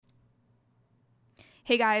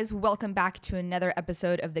Hey guys, welcome back to another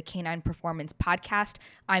episode of the Canine Performance Podcast.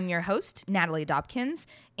 I'm your host, Natalie Dobkins,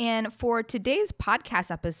 and for today's podcast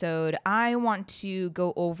episode, I want to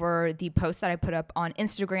go over the post that I put up on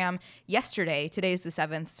Instagram yesterday. Today is the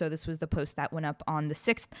 7th, so this was the post that went up on the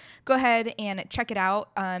 6th. Go ahead and check it out.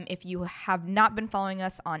 If you have not been following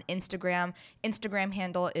us on Instagram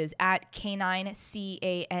handle is at canine,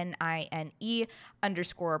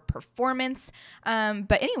 CANINE_performance.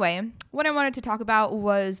 But anyway, what I wanted to talk about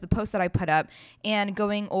was the post that I put up and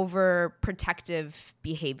going over protective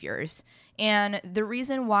behaviors. And the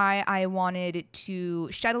reason why I wanted to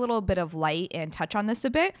shed a little bit of light and touch on this a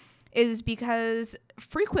bit is because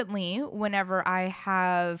frequently whenever I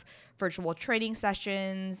have virtual training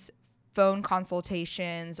sessions, phone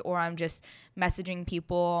consultations, or I'm just messaging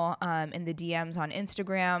people in the DMs on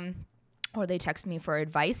Instagram, or they text me for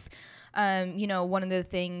advice, one of the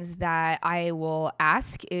things that I will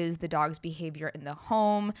ask is the dog's behavior in the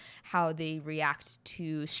home, how they react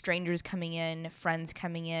to strangers coming in, friends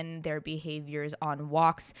coming in, their behaviors on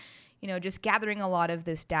walks, just gathering a lot of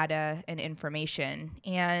this data and information.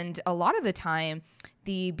 And a lot of the time,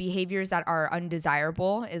 the behaviors that are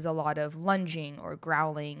undesirable is a lot of lunging or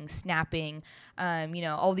growling, snapping,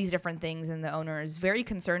 all these different things. And the owner is very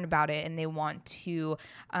concerned about it and they want to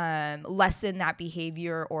lessen that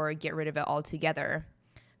behavior or get rid of it altogether.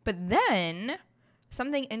 But then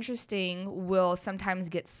something interesting will sometimes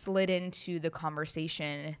get slid into the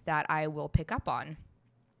conversation that I will pick up on.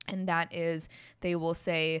 And that is, they will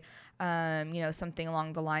say, something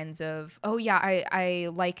along the lines of, oh yeah, I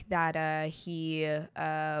like that he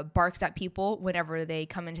barks at people whenever they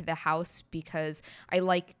come into the house because I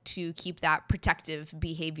like to keep that protective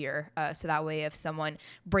behavior. So that way if someone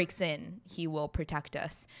breaks in, he will protect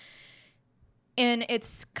us. And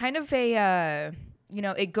it's kind of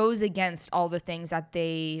it goes against all the things that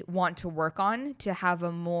they want to work on to have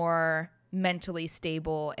a more mentally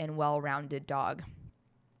stable and well-rounded dog.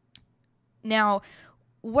 Now,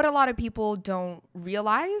 what a lot of people don't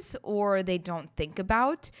realize or they don't think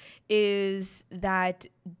about is that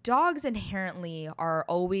dogs inherently are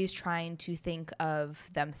always trying to think of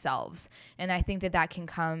themselves. And I think that can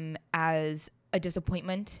come as a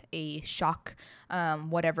disappointment, a shock,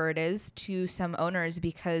 whatever it is to some owners,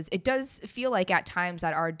 because it does feel like at times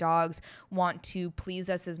that our dogs want to please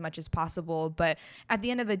us as much as possible. But at the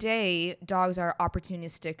end of the day, dogs are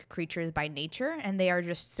opportunistic creatures by nature, and they are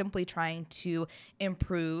just simply trying to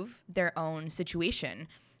improve their own situation.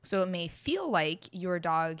 So it may feel like your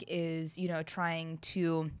dog is, trying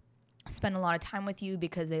to spend a lot of time with you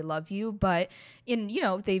because they love you, but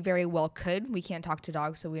they very well could. We can't talk to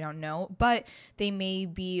dogs, so we don't know, but they may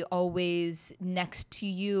be always next to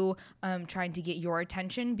you, trying to get your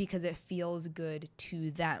attention because it feels good to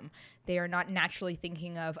them. They are not naturally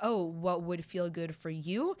thinking of, oh, what would feel good for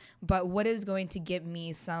you, but what is going to give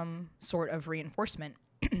me some sort of reinforcement.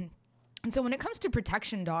 And so when it comes to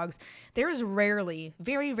protection dogs, there is rarely,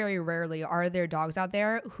 very, very rarely are there dogs out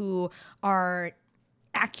there who are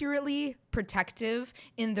accurately protective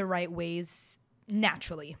in the right ways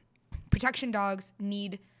naturally. Protection dogs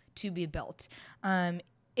need to be built.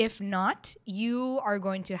 If not, you are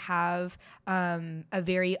going to have a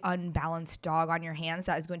very unbalanced dog on your hands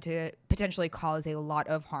that is going to potentially cause a lot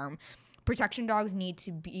of harm. Protection dogs need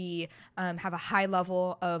to be have a high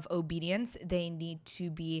level of obedience. They need to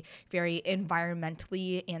be very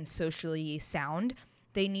environmentally and socially sound.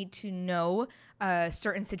 They need to know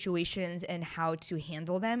certain situations and how to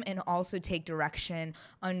handle them, and also take direction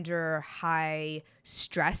under high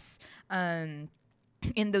stress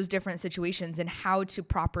in those different situations and how to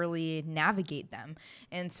properly navigate them.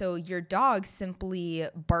 And so your dog simply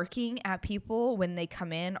barking at people when they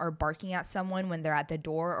come in, or barking at someone when they're at the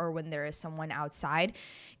door or when there is someone outside,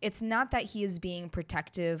 it's not that he is being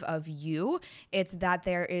protective of you. It's that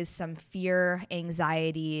there is some fear,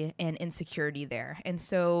 anxiety, and insecurity there. And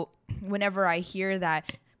so whenever I hear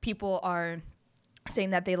that people are saying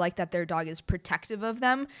that they like that their dog is protective of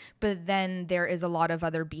them, but then there is a lot of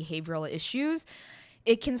other behavioral issues,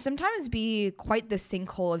 it can sometimes be quite the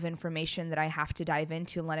sinkhole of information that I have to dive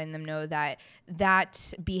into, letting them know that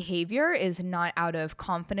that behavior is not out of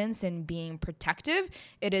confidence in being protective.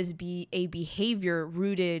 It is a behavior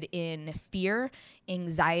rooted in fear,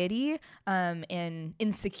 anxiety, and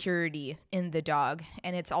insecurity in the dog.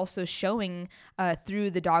 And it's also showing through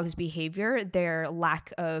the dog's behavior their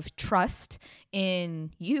lack of trust in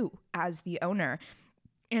you as the owner.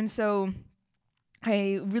 And so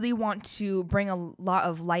I really want to bring a lot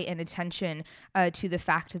of light and attention to the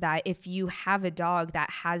fact that if you have a dog that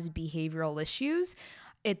has behavioral issues,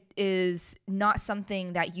 it is not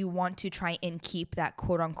something that you want to try and keep that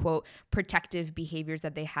quote unquote protective behaviors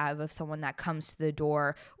that they have of someone that comes to the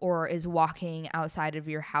door or is walking outside of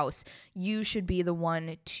your house. You should be the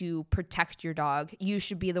one to protect your dog. You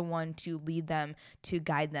should be the one to lead them, to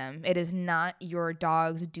guide them. It is not your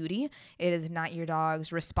dog's duty. It is not your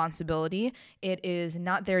dog's responsibility. It is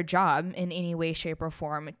not their job in any way, shape, or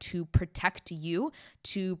form to protect you,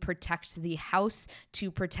 to protect the house,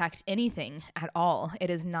 to protect anything at all.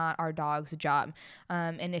 It is not our dog's job.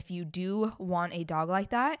 And if you do want a dog like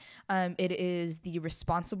that, it is the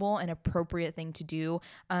responsible and appropriate thing to do,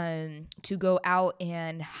 to go out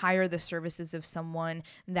and hire the services of someone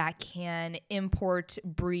that can import,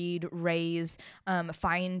 breed, raise,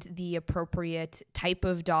 find the appropriate type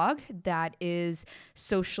of dog that is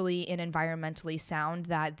socially and environmentally sound,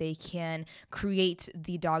 that they can create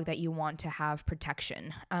the dog that you want to have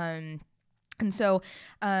protection. And so,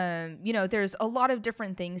 there's a lot of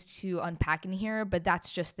different things to unpack in here, but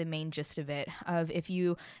that's just the main gist of it. Of if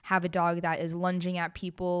you have a dog that is lunging at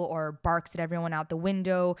people or barks at everyone out the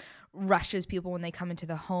window, rushes people when they come into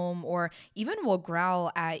the home, or even will growl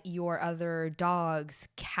at your other dogs,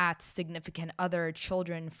 cats, significant other,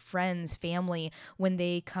 children, friends, family when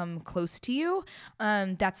they come close to you,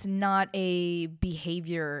 that's not a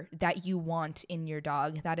behavior that you want in your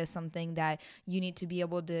dog. That is something that you need to be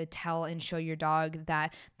able to tell and show your dog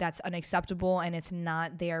that that's unacceptable, and it's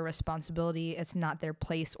not their responsibility. It's not their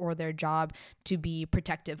place or their job to be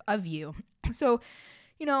protective of you. So,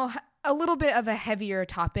 a little bit of a heavier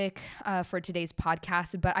topic for today's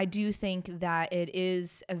podcast, but I do think that it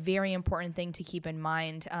is a very important thing to keep in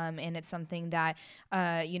mind, and it's something that,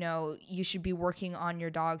 you should be working on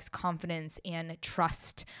your dog's confidence and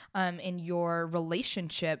trust in your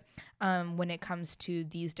relationship when it comes to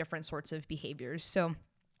these different sorts of behaviors. So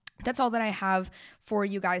that's all that I have for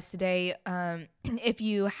you guys today. If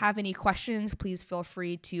you have any questions, please feel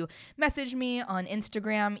free to message me on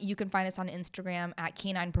Instagram. You can find us on Instagram at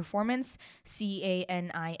Canine Performance,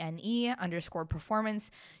 CANINE_performance.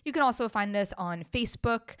 You can also find us on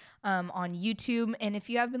Facebook, on YouTube. And if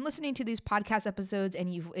you have been listening to these podcast episodes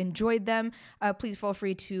and you've enjoyed them, please feel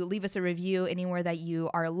free to leave us a review anywhere that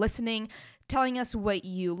you are listening, telling us what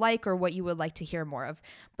you like or what you would like to hear more of.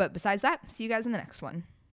 But besides that, see you guys in the next one.